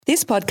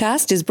This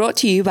podcast is brought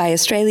to you by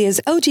Australia's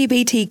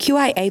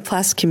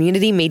LGBTQIA+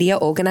 community media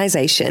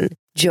organisation,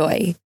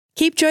 Joy.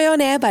 Keep Joy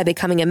on air by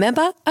becoming a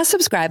member, a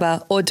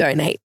subscriber, or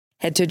donate.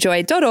 Head to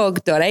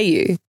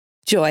joy.org.au.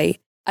 Joy,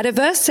 a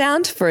diverse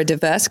sound for a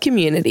diverse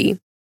community.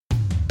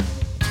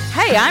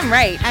 Hey, I'm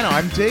Rach. And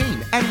I'm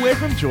Dean, and we're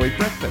from Joy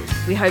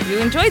Breakfast. We hope you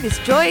enjoy this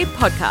Joy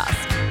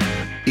podcast.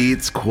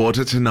 It's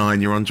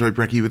 9:15. You're on Joy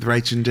Brekkie with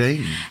Rach and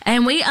Dean.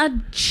 And we are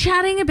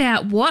chatting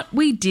about what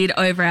we did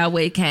over our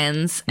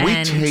weekends. We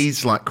and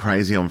teased like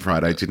crazy on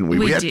Friday, didn't we?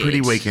 We had did. pretty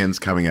weekends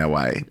coming our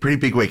way. Pretty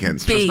big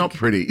weekends. Big. It's not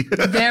pretty.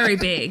 Very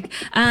big.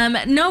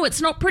 No,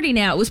 it's not pretty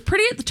now. It was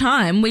pretty at the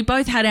time. We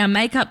both had our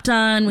makeup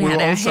done. We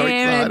had our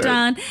hair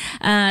done.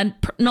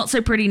 Not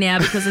so pretty now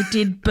because I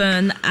did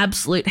burn the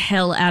absolute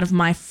hell out of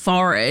my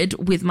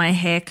forehead with my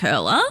hair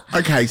curler.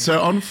 Okay,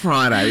 so on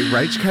Friday,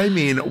 Rach came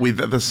in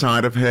with the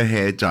side of her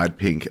hair dyed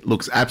pink.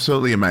 Looks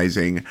absolutely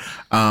amazing.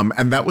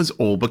 And that was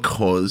all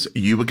because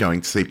you were going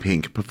to see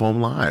Pink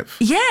perform live.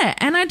 Yeah,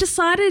 and I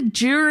decided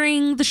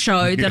during the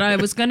show that I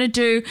was going to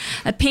do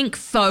a pink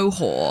faux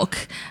hawk.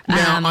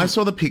 Now, I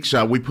saw the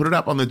picture. We put it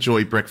up on the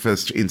Joy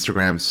Breakfast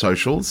Instagram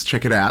socials.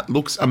 Check it out.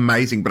 Looks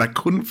amazing, but I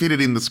couldn't fit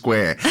it in the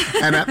square.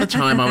 And at the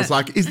time, I was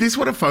like, is this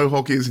what a faux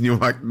hawk is? And you were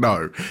like,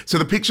 no. So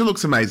the picture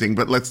looks amazing,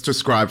 but let's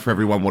describe for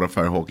everyone what a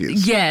faux hawk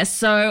is. Yeah,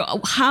 so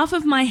half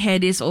of my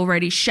head is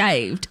already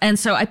shaved, and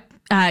so I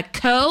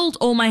curled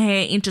all my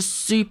hair into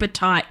super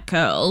tight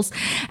curls,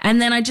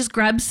 and then I just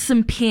grabbed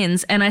some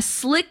pins and I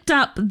slicked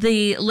up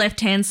the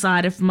left-hand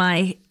side of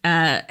my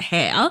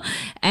hair,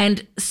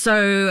 and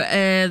so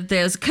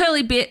there's a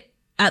curly bit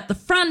at the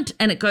front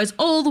and it goes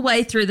all the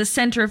way through the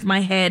centre of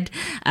my head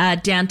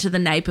down to the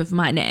nape of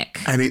my neck.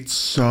 And it's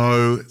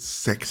so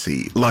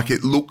sexy. Like,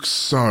 it looks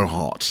so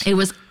hot. It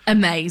was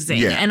amazing.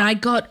 Yeah. And I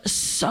got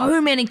so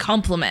many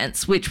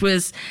compliments, which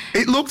was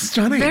It looks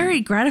stunning.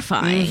 very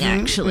gratifying,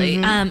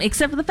 actually,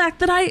 except for the fact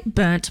that I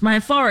burnt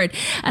my forehead.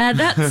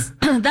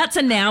 That's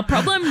a now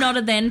problem, not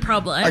a then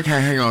problem.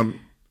 Okay, hang on.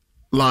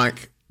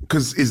 Like,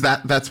 because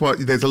that's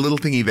what, there's a little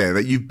thingy there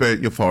that you've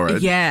burnt your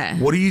forehead. Yeah.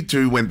 What do you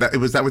do when that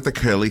was with the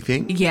curly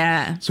thing?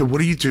 Yeah. So what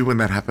do you do when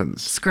that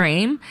happens?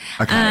 Scream.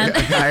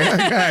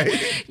 Okay.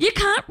 You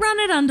can't run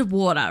it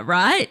underwater,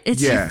 right?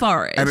 It's your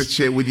forehead. And it's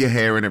with your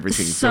hair and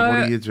everything. So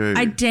what do you do?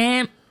 I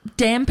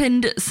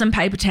dampened some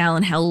paper towel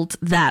and held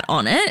that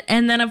on it,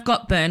 and then I've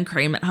got burn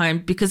cream at home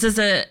because as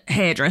a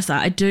hairdresser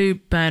I do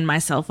burn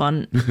myself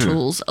on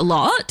tools a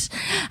lot,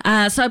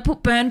 so I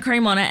put burn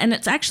cream on it and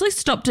it's actually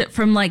stopped it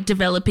from like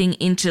developing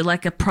into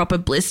like a proper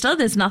blister.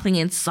 There's nothing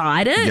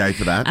inside it. Yay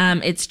for that.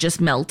 It's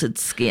just melted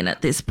skin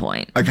at this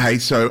point. Okay,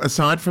 so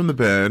aside from the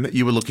burn,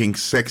 you were looking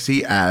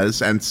sexy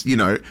as, and you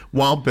know,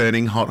 while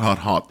burning hot,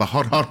 the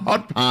hot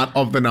part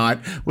of the night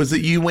was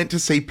that you went to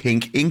see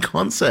Pink in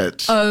concert.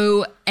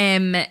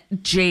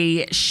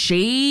 OMG,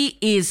 she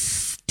is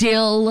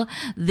still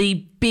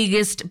the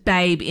biggest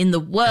babe in the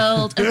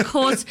world. Of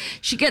course,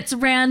 she gets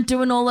around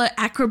doing all the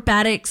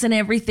acrobatics and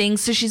everything,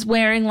 so she's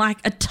wearing like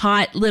a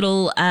tight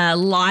little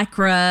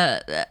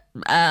lycra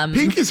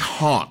Pink is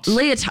hot.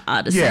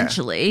 leotard,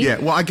 essentially. Yeah,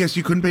 well, I guess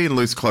you couldn't be in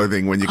loose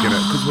clothing when you're going to,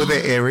 because were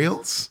there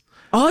aerials?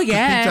 Oh,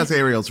 yeah. Pink does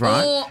aerials,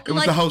 right? It was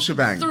like the whole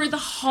shebang. Through the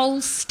whole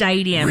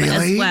stadium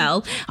Really? as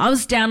well. I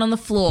was down on the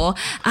floor,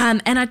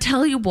 and I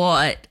tell you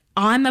what,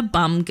 I'm a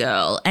bum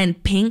girl,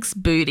 and Pink's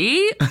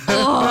booty,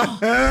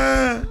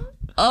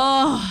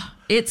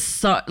 it's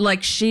so,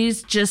 like,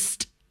 she's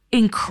just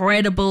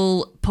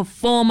incredible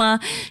performer.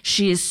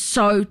 She is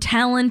so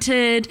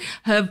talented.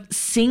 Her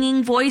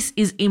singing voice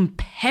is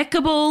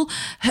impeccable.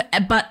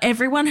 But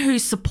everyone who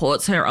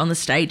supports her on the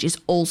stage is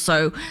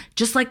also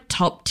just like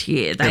top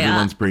tier. They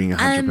Everyone's are bringing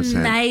 100%.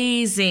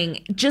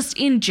 amazing. Just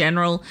in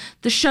general,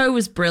 the show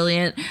was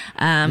brilliant.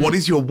 What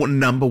is your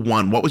number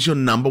one? What was your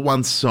number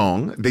one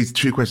song? These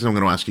two questions I'm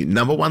going to ask you.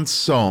 Number one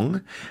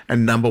song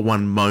and number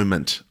one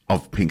moment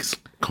of Pink's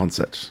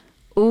concert.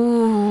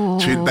 Ooh.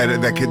 They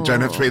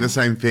don't have to be the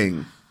same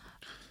thing.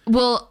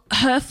 Well,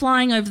 her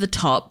flying over the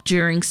top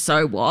during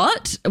So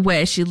What,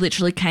 where she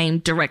literally came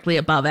directly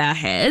above our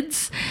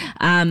heads,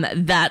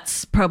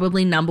 that's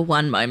probably number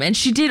one moment.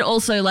 She did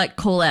also like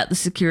call out the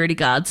security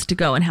guards to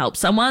go and help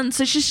someone.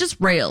 So she's just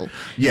real.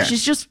 Yeah.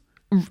 She's just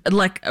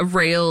like a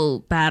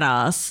real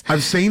badass.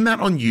 I've seen that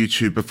on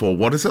YouTube before.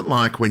 What is it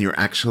like when you're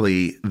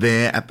actually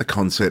there at the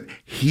concert,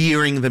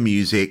 hearing the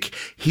music,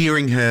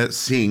 hearing her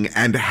sing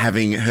and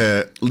having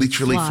her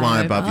literally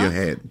fly above your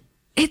head?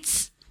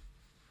 It's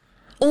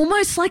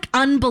almost like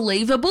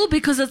unbelievable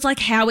because it's like,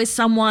 how is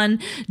someone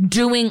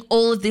doing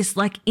all of this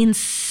like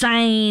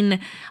insane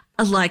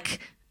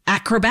like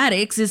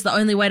acrobatics is the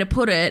only way to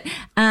put it.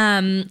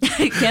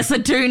 Yes, I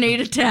do need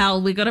a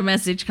towel. We got a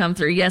message come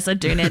through. Yes, I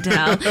do need a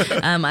towel.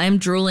 I am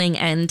drooling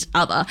and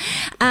other.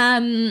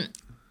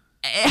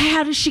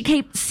 How does she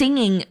keep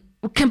singing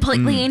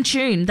completely in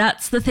tune?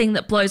 That's the thing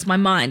that blows my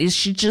mind, is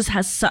she just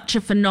has such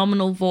a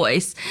phenomenal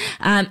voice.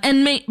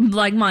 And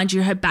mind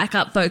you, her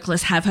backup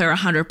vocalists have her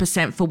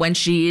 100% for when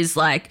she is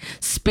like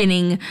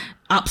spinning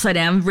upside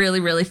down really,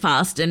 really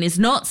fast and is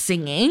not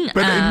singing.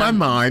 But in my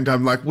mind,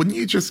 I'm like, wouldn't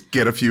you just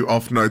get a few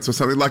off notes or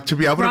something? Like to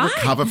be able to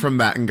recover from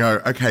that and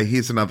go, okay,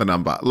 here's another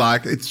number.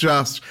 Like it's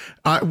just,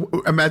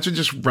 imagine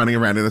just running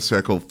around in a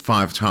circle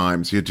 5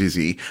 times. You're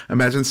dizzy.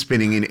 Imagine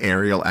spinning in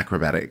aerial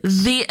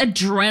acrobatics. The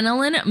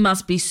adrenaline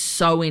must be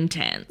so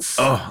intense.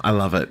 Oh, I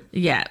love it.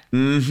 Yeah.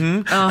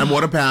 Mm-hmm. Oh. And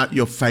what about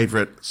your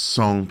favourite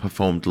song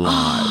performed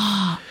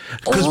live?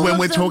 Because when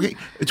we're talking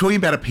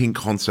about a Pink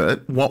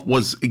concert, what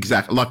was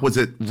exactly, like, was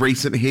it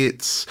recent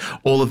hits,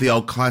 all of the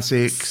old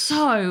classics?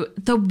 So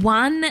the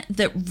one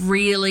that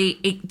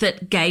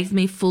that gave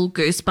me full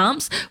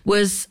goosebumps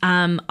was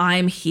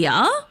I'm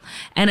Here,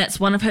 and it's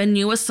one of her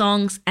newer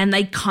songs, and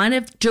they kind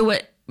of do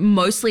it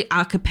mostly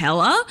a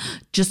cappella,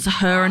 just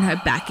her and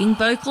her backing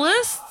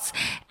vocalists.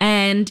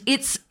 And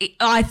this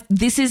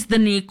is the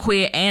new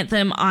queer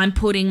anthem. I'm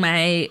putting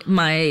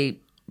my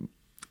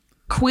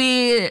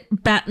queer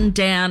baton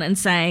down and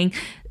saying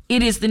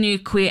it is the new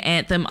queer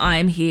anthem.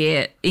 I'm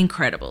Here.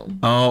 Incredible.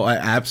 Oh, I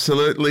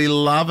absolutely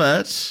love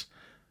it.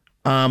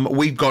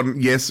 We've gotten,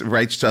 yes,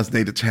 Rach does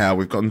need a towel.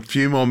 We've gotten a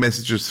few more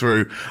messages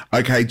through.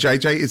 Okay,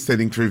 JJ is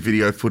sending through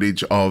video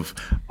footage of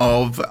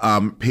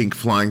Pink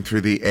flying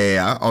through the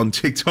air on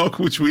TikTok,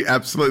 which we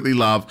absolutely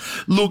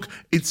love. Look,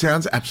 it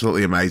sounds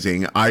absolutely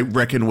amazing. I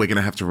reckon we're going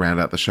to have to round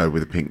out the show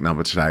with a Pink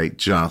number today,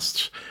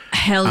 just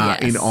hell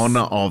yes. In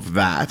honour of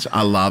that.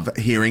 I love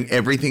hearing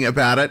everything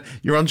about it.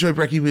 You're on Joy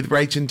Brecky with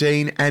Rach and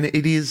Dean, and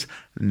it is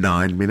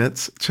 9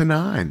 minutes to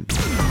 9.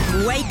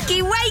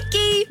 Wakey,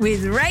 wakey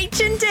with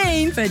Rach and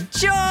Dean for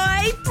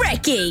Joy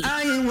Brecky.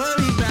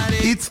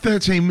 It's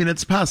 13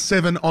 minutes past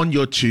 7 on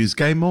your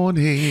Tuesday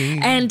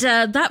morning. And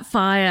that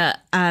fire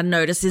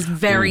notice is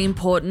very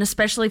important,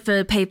 especially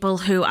for people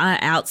who are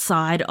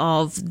outside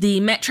of the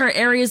metro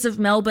areas of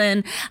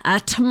Melbourne.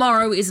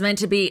 Tomorrow is meant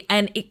to be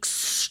an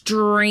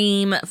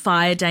extreme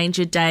fire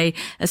danger day,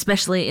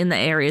 especially in the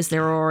areas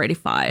there are already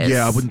fires.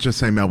 Yeah, I wouldn't just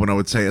say Melbourne, I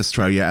would say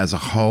Australia as a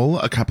whole.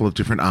 A couple of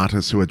different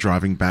artists who are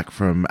driving back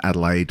from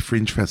Adelaide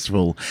Fringe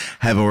Festival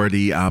have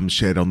already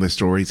shared on their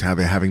stories how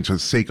they're having to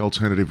seek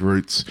alternative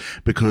routes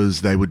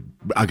because they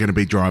are going to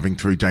be driving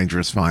through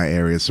dangerous fire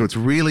areas. So it's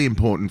really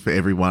important for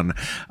everyone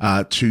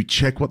to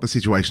check what the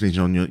situation is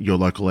on your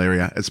local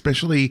area,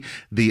 especially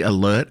the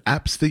alert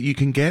apps that you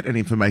can get and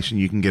information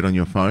you can get on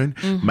your phone.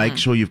 Mm-hmm. Make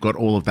sure you've got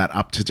all of that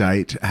up to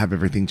date, have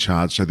everything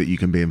charged so that you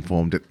can be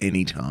informed at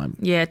any time.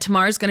 Yeah,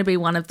 tomorrow's going to be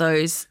one of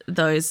those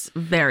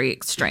very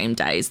extreme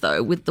days,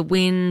 though, with the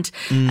wind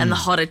and the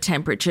hotter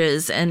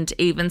temperatures and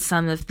even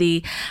some of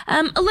the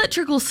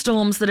electrical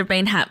storms that have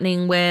been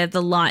happening where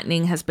the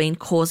lightning has been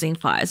causing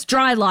fires.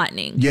 Dry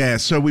lightning. Yeah,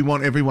 so we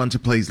want everyone to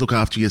please look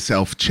after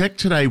yourself. Check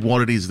today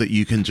what it is that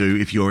you can do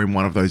if you're in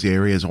one of those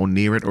areas or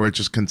near it or are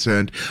just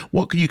concerned.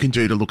 What you can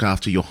do to look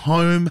after your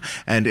home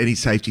and any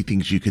safety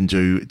things you can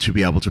do to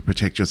be able to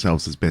protect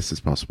yourselves as best as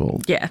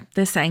possible. Yeah,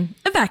 they're saying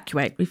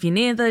evacuate if you're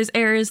near those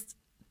areas.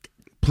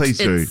 Please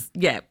do.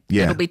 Yeah,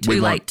 it'll be too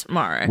late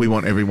tomorrow. We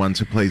want everyone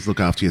to please look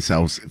after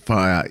yourselves.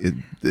 Fire,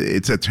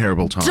 it's a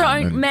terrible time.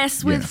 Don't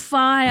mess with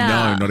fire.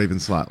 No, not even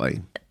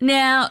slightly.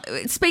 Now,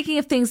 speaking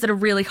of things that are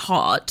really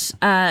hot,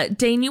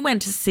 Dean, you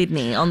went to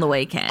Sydney on the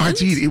weekend. I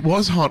did. It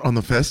was hot on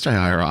the first day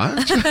I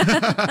arrived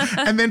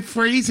and then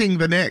freezing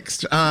the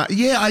next.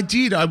 Yeah, I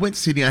did. I went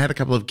to Sydney. I had a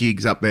couple of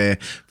gigs up there.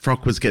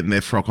 Frock was getting their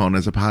frock on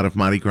as a part of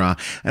Mardi Gras.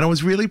 And I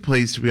was really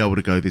pleased to be able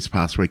to go this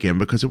past weekend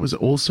because it was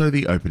also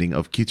the opening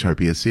of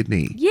Qtopia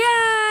Sydney. Yay!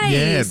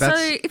 Yeah, so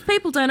if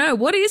people don't know,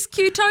 what is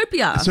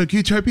Qtopia? So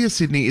Qtopia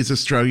Sydney is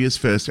Australia's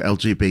first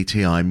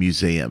LGBTI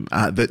museum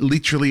that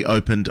literally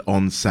opened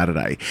on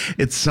Saturday.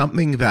 It's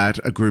something that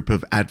a group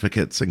of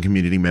advocates and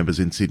community members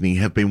in Sydney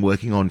have been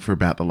working on for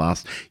about the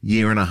last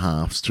year and a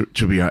half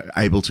to be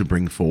able to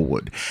bring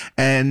forward.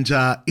 And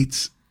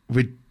it's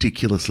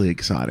ridiculously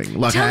exciting.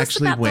 Like, Tell I us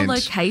actually about went, the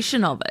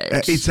location of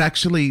it. It's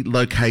actually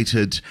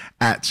located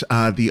at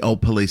the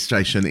old police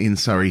station in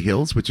Surrey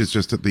Hills, which is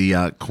just at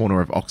the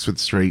corner of Oxford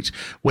Street,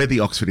 where the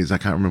Oxford is. I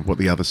can't remember what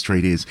the other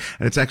street is.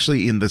 And it's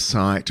actually in the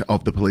site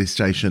of the police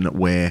station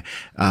where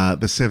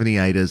the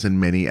 78ers and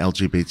many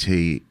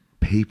LGBT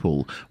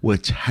people were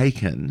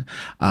taken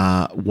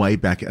way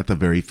back at the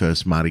very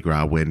first Mardi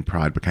Gras when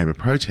Pride became a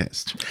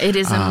protest. It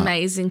is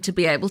amazing to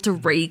be able to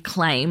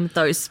reclaim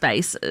those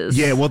spaces.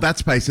 Yeah, well, that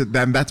space,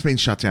 that's been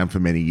shut down for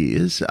many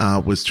years,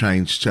 was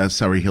changed.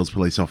 Surrey Hills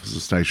Police Officer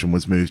Station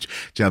was moved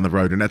down the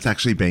road, and that's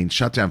actually been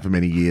shut down for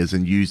many years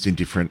and used in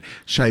different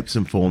shapes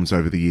and forms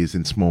over the years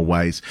in small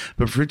ways.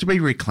 But for it to be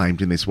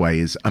reclaimed in this way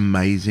is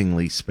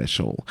amazingly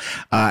special.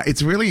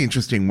 It's really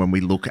interesting when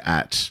we look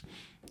at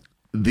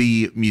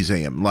the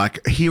museum.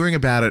 Like, hearing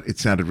about it, it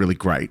sounded really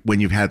great when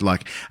you've had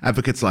like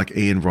advocates like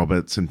Ian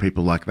Roberts and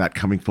people like that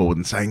coming forward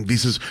and saying,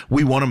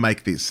 we want to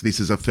make this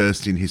is a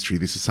first in history,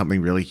 this is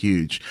something really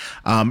huge.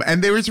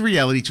 And there is a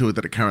reality to it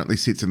that it currently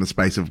sits in the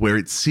space of where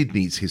it's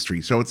Sydney's history.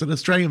 So it's an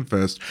Australian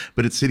first,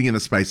 but it's sitting in the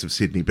space of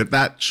Sydney. But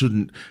that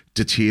shouldn't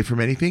deter from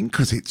anything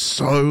because it's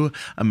so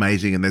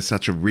amazing and there's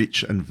such a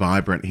rich and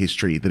vibrant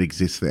history that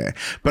exists there.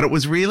 But it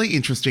was really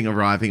interesting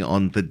arriving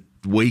on the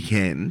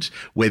weekend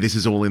where this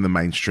is all in the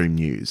mainstream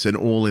news and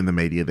all in the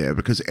media there,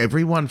 because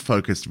everyone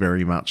focused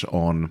very much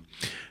on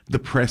the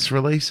press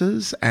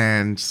releases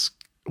and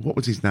what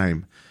was his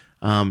name?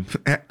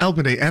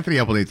 Anthony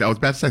Albanese. I was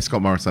about to say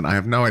Scott Morrison. I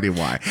have no idea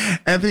why.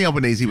 Anthony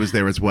Albanese was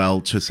there as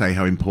well to say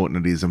how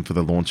important it is and for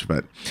the launch of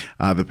it,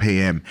 the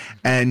PM.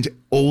 And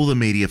all the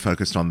media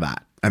focused on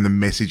that and the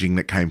messaging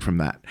that came from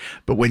that.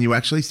 But when you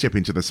actually step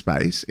into the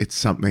space, it's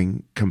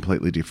something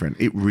completely different.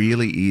 It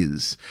really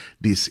is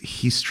this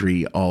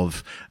history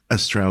of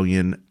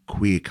Australian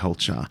queer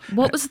culture.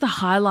 What was the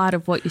highlight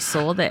of what you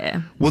saw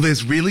there? Well,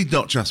 there's really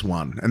not just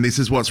one. And this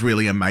is what's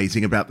really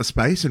amazing about the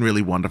space and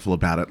really wonderful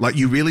about it. Like,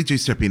 you really do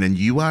step in and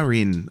you are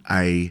in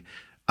a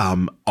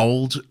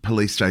old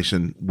police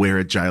station where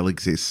a jail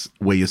exists,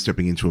 where you're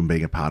stepping into and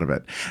being a part of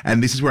it.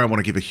 And this is where I want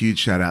to give a huge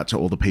shout out to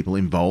all the people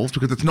involved,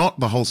 because it's not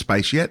the whole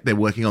space yet. They're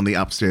working on the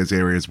upstairs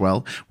area as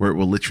well, where it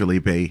will literally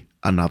be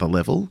another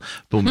level,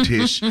 boom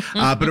tish.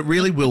 But it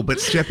really will. But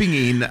stepping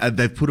in,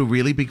 they've put a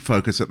really big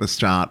focus at the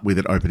start with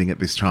it opening at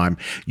this time.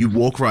 You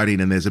walk right in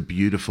and there's a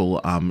beautiful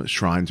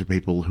shrine to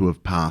people who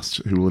have passed,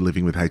 who are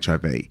living with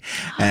HIV.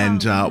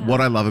 And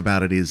what I love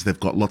about it is they've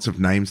got lots of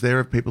names there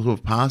of people who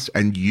have passed,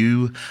 and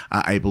you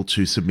are able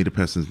to submit a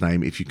person's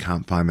name if you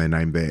can't find their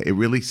name there. It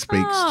really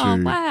speaks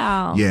to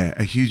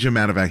a huge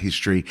amount of our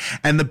history.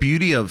 And the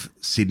beauty of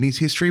Sydney's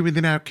history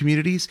within our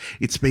communities,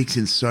 it speaks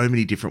in so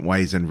many different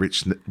ways and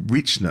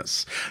richness.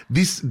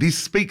 This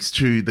speaks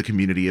to the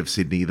community of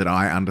Sydney that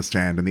I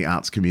understand, and the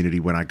arts community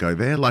when I go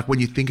there. Like, when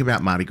you think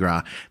about Mardi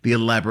Gras, the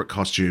elaborate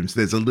costumes,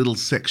 there's a little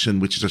section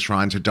which is a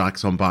shrine to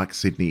Dykes on Bikes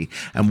Sydney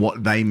and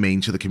what they mean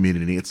to the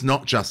community. It's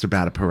not just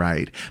about a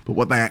parade, but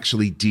what they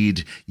actually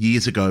did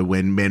years ago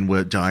when men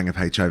were dying of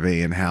HIV,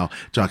 and how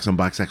Dykes on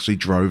Bikes actually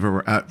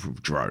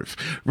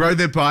rode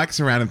their bikes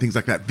around and things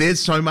like that.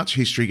 There's so much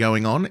history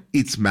going on.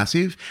 It's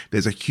massive.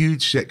 There's a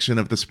huge section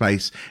of the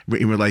space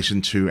in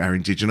relation to our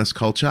Indigenous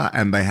culture,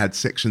 and they had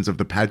sections of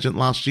the pageant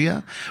last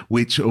year,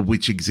 which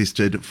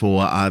existed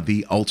for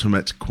the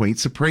ultimate queen,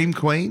 Supreme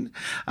Queen,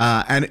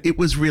 and it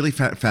was really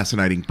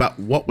fascinating. But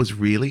what was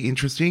really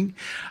interesting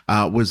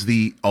was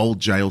the old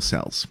jail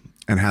cells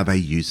and how they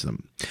use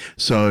them.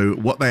 So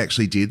what they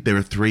actually did, there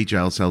are 3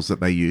 jail cells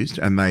that they used,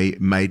 and they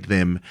made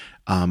them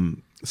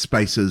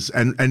spaces,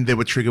 and there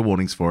were trigger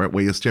warnings for it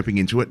where you're stepping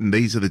into it, and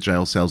these are the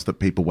jail cells that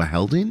people were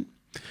held in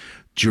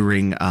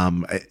during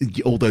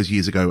all those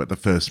years ago at the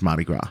first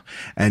Mardi Gras.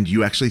 And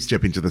you actually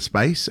step into the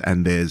space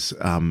and there's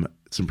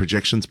some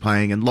projections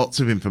playing and lots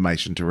of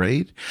information to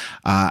read.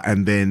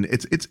 And then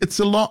it's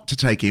a lot to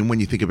take in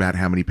when you think about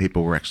how many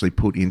people were actually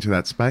put into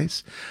that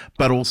space.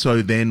 But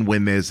also then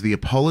when there's the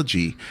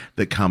apology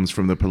that comes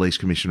from the police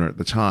commissioner at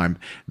the time,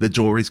 the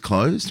door is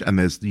closed and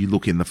you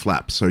look in the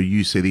flap. So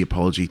you see the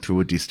apology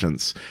through a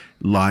distance,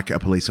 like a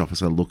police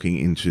officer looking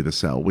into the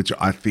cell, which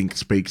I think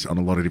speaks on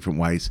a lot of different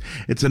ways.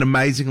 It's an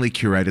amazingly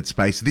curated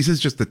space. This is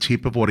just the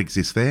tip of what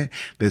exists there.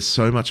 There's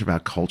so much of our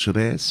culture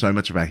there, so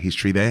much of our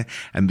history there,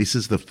 and this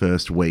is the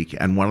first week.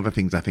 And one of the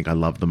things I think I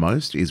love the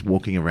most is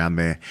walking around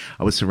there.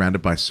 I was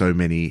surrounded by so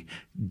many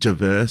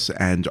diverse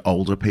and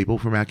older people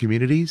from our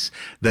communities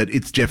that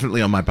it's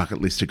definitely on my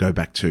bucket list to go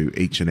back to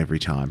each and every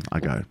time I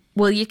go.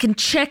 Well, you can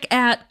check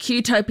out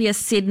Qtopia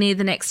Sydney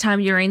the next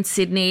time you're in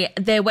Sydney.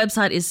 Their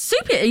website is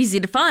super easy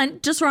to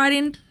find. Just write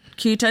in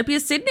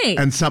Qtopia Sydney.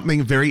 And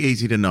something very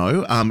easy to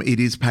know, it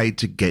is paid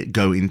to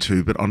go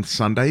into, but on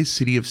Sundays,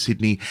 City of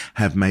Sydney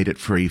have made it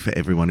free for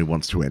everyone who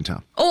wants to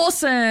enter.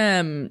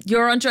 Awesome.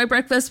 You're on Joy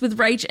Breakfast with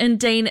Rach and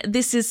Dean.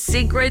 This is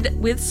Sigrid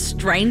with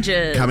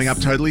Strangers. Coming up,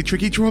 totally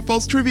tricky true or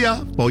false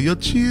trivia for your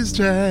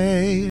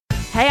Tuesday.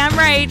 Hey, I'm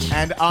Rach.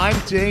 And I'm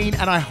Dean,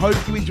 and I hope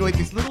you enjoyed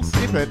this little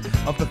snippet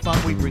of the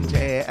fun we bring to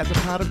air as a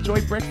part of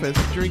Joy Breakfast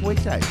during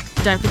weekdays.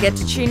 Don't forget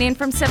to tune in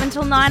from 7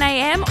 till 9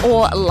 a.m.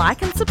 or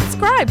like and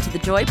subscribe to the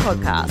Joy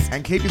podcast.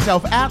 And keep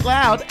yourself out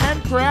loud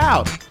and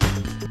proud.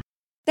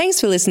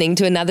 Thanks for listening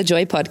to another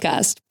Joy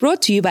podcast,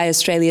 brought to you by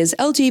Australia's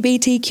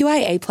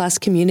LGBTQIA+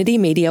 community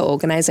media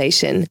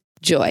organisation,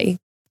 Joy.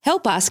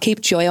 Help us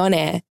keep Joy on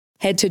air.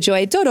 Head to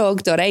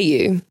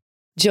joy.org.au.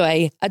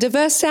 Joy, a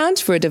diverse sound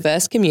for a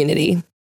diverse community.